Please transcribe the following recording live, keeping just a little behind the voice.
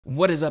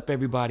What is up,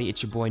 everybody?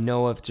 It's your boy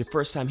Noah. If it's your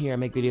first time here, I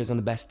make videos on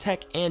the best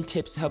tech and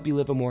tips to help you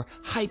live a more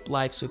hype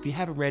life. So if you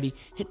haven't already,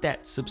 hit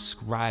that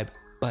subscribe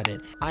button.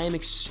 I am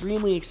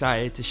extremely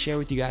excited to share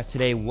with you guys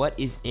today what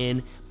is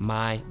in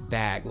my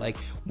bag. Like,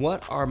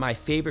 what are my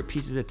favorite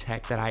pieces of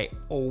tech that I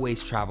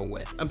always travel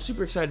with? I'm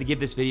super excited to give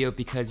this video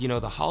because, you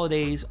know, the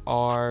holidays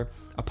are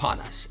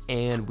upon us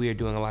and we're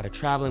doing a lot of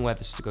traveling,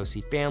 whether it's to go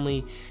see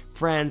family,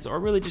 friends,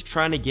 or really just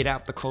trying to get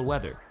out the cold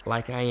weather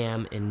like I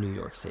am in New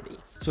York City.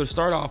 So to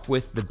start off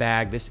with the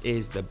bag, this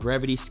is the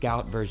Brevity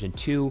Scout version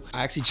 2.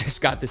 I actually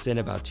just got this in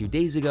about 2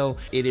 days ago.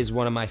 It is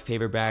one of my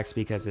favorite bags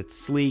because it's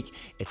sleek,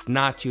 it's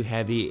not too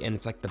heavy, and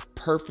it's like the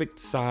perfect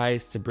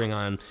size to bring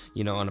on,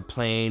 you know, on a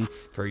plane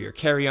for your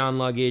carry-on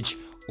luggage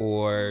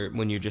or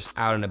when you're just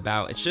out and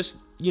about. It's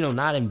just, you know,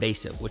 not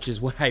invasive, which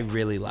is what I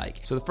really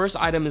like. So the first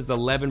item is the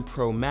 11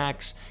 Pro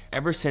Max.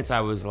 Ever since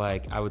I was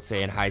like, I would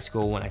say in high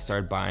school when I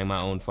started buying my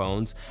own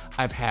phones,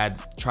 I've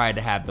tried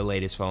to have the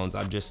latest phones.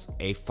 I'm just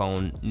a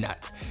phone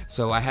nut.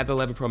 So I had the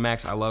 11 Pro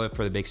Max. I love it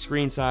for the big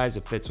screen size.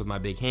 It fits with my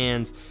big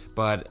hands,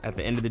 but at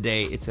the end of the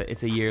day, it's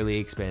a yearly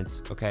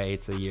expense, okay?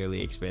 It's a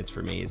yearly expense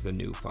for me. It's a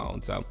new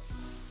phone, so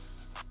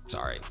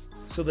sorry.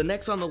 So the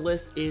next on the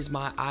list is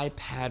my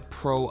iPad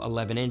Pro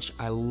 11-inch.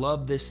 I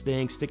love this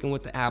thing, sticking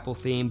with the Apple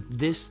theme.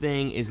 This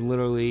thing is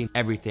literally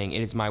everything.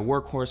 It is my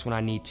workhorse when I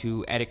need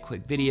to edit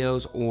quick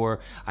videos or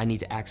I need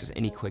to access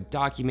any quick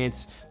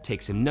documents,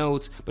 take some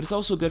notes, but it's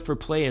also good for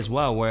play as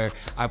well, where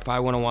if I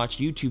wanna watch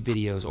YouTube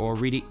videos or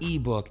read an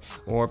ebook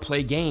or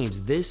play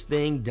games, this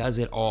thing does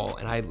it all.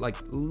 And I like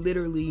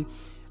literally,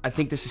 I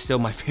think this is still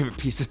my favorite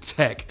piece of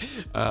tech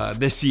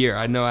this year.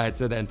 I know I had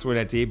said that in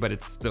 2019, but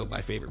it's still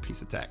my favorite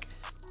piece of tech.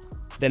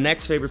 The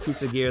next favorite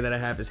piece of gear that I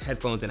have is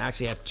headphones, and I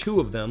actually have 2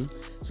 of them.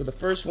 So the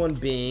first one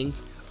being,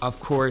 of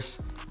course,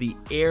 the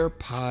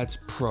AirPods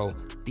Pro.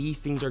 These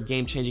things are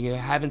game changing. If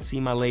you haven't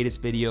seen my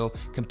latest video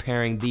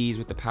comparing these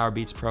with the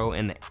Powerbeats Pro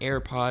and the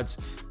AirPods,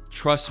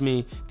 trust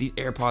me, these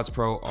AirPods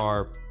Pro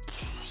are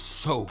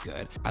so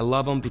good. I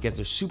love them because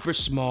they're super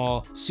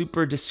small,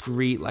 super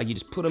discreet. Like, you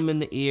just put them in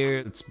the ear.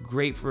 It's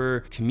great for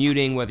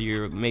commuting,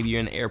 whether maybe you're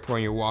in the airport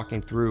and you're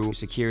walking through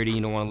security,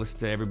 you don't want to listen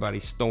to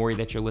everybody's story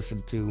that you're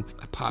listening to.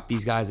 I pop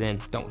these guys in,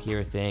 don't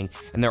hear a thing.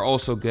 And they're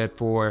also good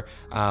for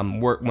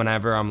work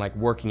whenever I'm like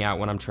working out,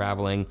 when I'm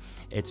traveling.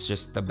 It's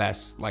just the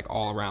best, like,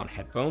 all around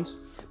headphones.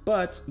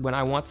 But when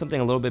I want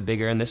something a little bit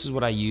bigger, and this is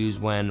what I use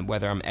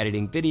whether I'm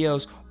editing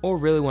videos or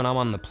really when I'm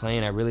on the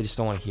plane, I really just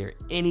don't want to hear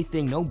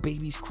anything. No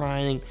babies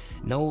crying,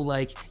 no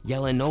like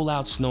yelling, no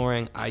loud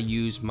snoring. I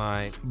use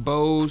my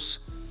Bose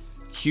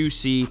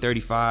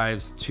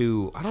QC35s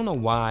to, I don't know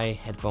why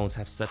headphones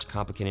have such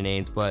complicated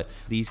names, but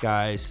these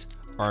guys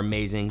are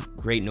amazing,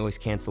 great noise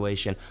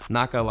cancellation. I'm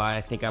not gonna lie,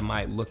 I think I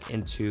might look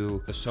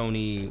into the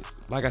Sony,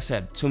 like I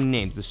said, too many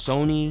names, the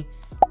Sony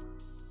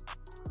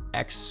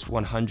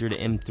X100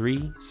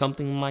 M3,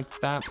 something like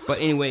that.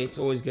 But anyway, it's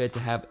always good to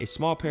have a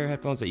small pair of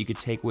headphones that you could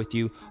take with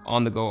you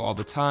on the go all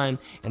the time,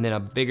 and then a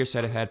bigger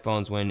set of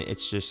headphones when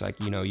it's just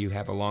like, you know, you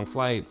have a long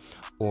flight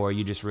or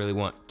you just really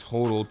want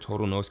total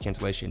noise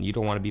cancellation. You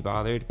don't want to be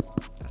bothered.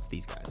 That's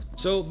these guys.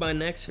 So my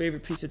next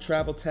favorite piece of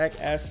travel tech,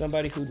 as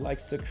somebody who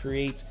likes to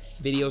create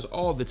videos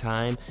all the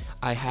time,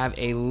 I have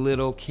a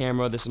little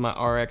camera. This is my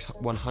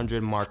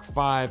RX100 Mark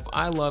V.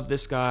 I love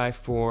this guy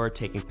for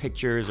taking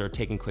pictures or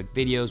taking quick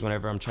videos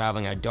whenever I'm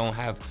traveling. I don't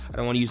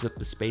want to use up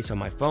the space on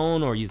my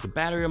phone or use the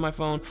battery on my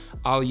phone.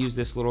 I'll use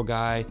this little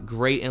guy.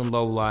 Great in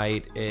low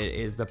light. It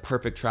is the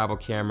perfect travel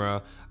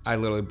camera. I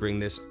literally bring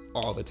this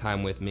all the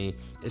time with me,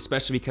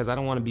 especially because I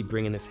don't want to be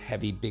bringing this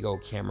heavy big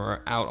old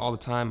camera out all the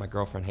time. My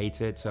girlfriend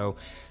hates it, so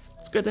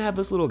it's good to have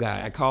this little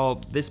guy. I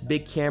call this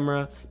big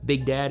camera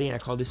Big Daddy, and I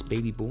call this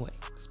baby boy.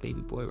 This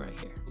baby boy right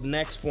here.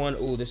 Next one,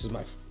 oh, this is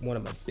one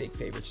of my big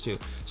favorites too.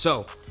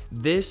 So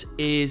this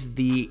is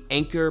the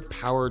Anker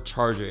Power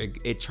Charger.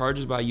 It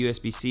charges by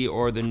USB-C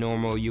or the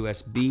normal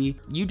USB.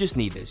 You just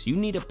need this. You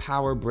need a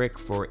power brick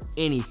for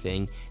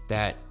anything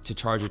to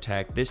charge your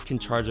tech. This can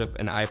charge up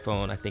an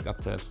iPhone, I think up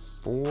to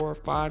 4 or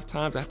 5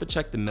 times. I have to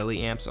check the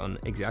milliamps on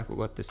exactly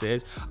what this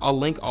is. I'll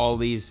link all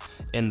these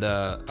in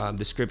the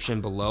description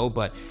below,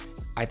 but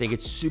I think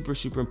it's super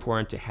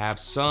important to have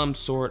some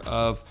sort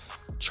of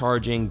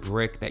charging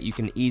brick that you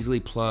can easily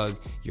plug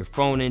your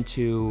phone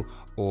into,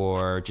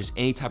 or just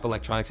any type of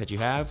electronics that you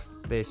have.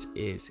 This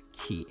is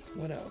key.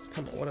 What else?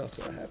 Come on, what else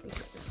do I have in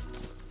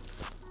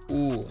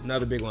here? Ooh,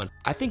 another big one.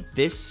 I think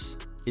this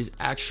is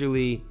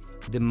actually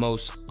the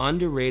most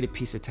underrated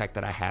piece of tech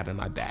that I have in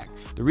my bag.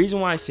 The reason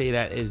why I say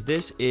that is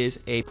this is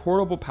a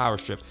portable power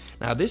strip.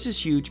 Now this is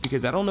huge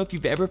because I don't know if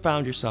you've ever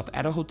found yourself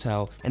at a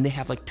hotel and they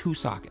have like 2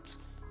 sockets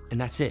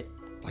and that's it.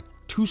 Like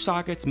 2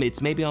 sockets,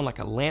 it's maybe on like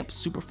a lamp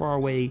super far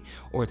away,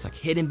 or it's like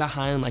hidden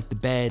behind like the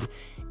bed,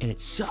 and it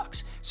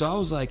sucks. So I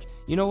was like,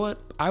 you know what?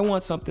 I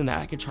want something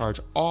that I can charge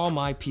all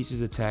my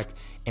pieces of tech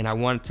and I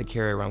want it to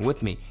carry around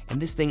with me.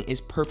 And this thing is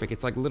perfect.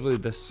 It's like literally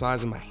the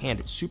size of my hand.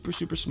 It's super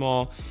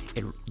small.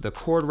 The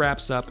cord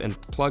wraps up and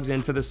plugs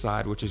into the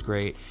side, which is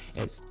great.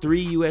 It's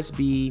 3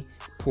 USB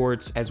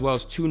ports as well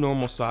as 2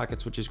 normal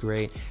sockets, which is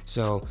great.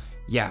 So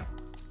yeah,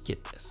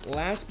 get this.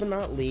 Last but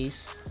not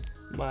least,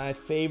 my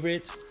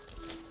favorite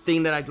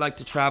thing that I'd like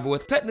to travel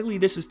with, technically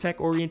this is tech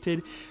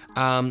oriented,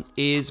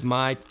 is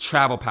my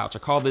travel pouch. I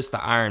call this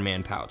the Iron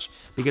Man pouch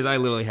because I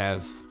literally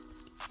have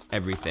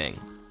everything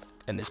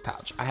in this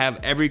pouch. I have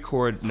every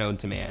cord known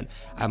to man.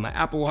 I have my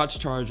Apple Watch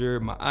charger,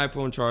 my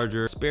iPhone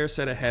charger, spare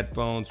set of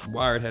headphones,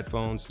 wired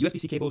headphones,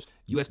 USB-C cables,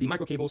 USB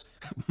micro cables,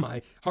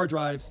 my hard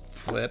drives,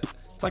 flip.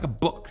 It's like a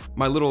book.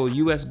 My little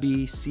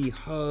USB-C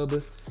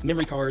hub,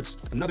 memory cards,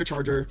 another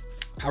charger,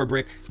 power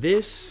brick.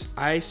 This,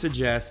 I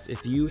suggest,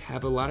 if you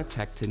have a lot of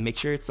tech, to make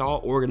sure it's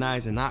all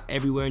organized and not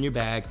everywhere in your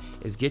bag,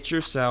 is get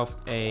yourself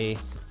a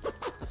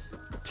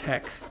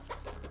tech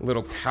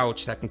little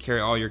pouch that can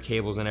carry all your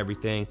cables and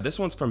everything. This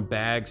one's from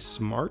Bag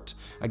Smart.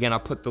 Again, I'll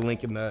put the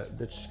link in the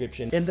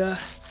description. And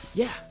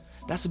yeah,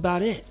 that's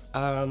about it.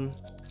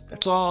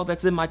 That's all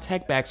that's in my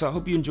tech bag. So I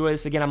hope you enjoy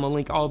this. Again, I'm gonna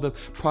link all the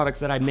products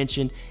that I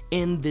mentioned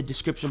in the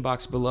description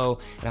box below.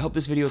 And I hope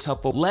this video is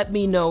helpful. Let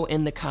me know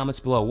in the comments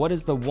below, what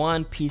is the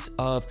one piece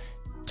of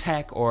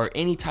tech or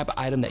any type of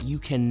item that you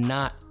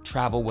cannot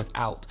travel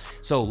without?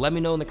 So let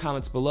me know in the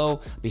comments below.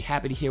 Be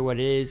happy to hear what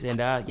it is. And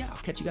yeah, I'll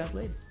catch you guys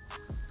later.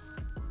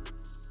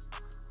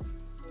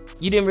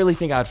 You didn't really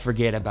think I'd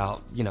forget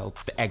about, you know,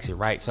 the exit,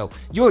 right? So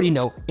you already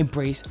know,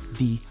 embrace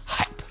the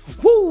hype.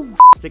 Woo!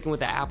 Sticking with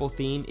the Apple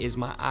theme is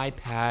my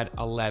iPad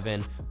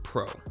 11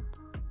 Pro.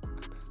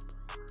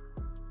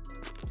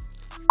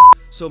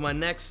 So my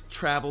next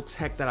travel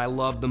tech that I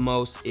love the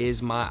most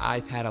is my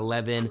iPad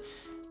 11.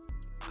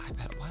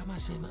 Why am I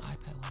saying my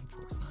iPad 11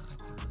 Pro? It's not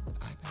iPad 11,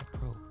 iPad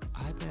Pro.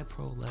 iPad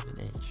Pro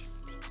 11 inch.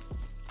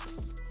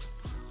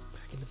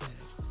 Back in the bag.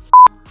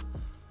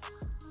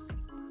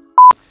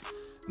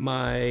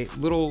 My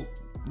little,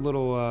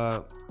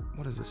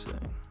 what is this thing?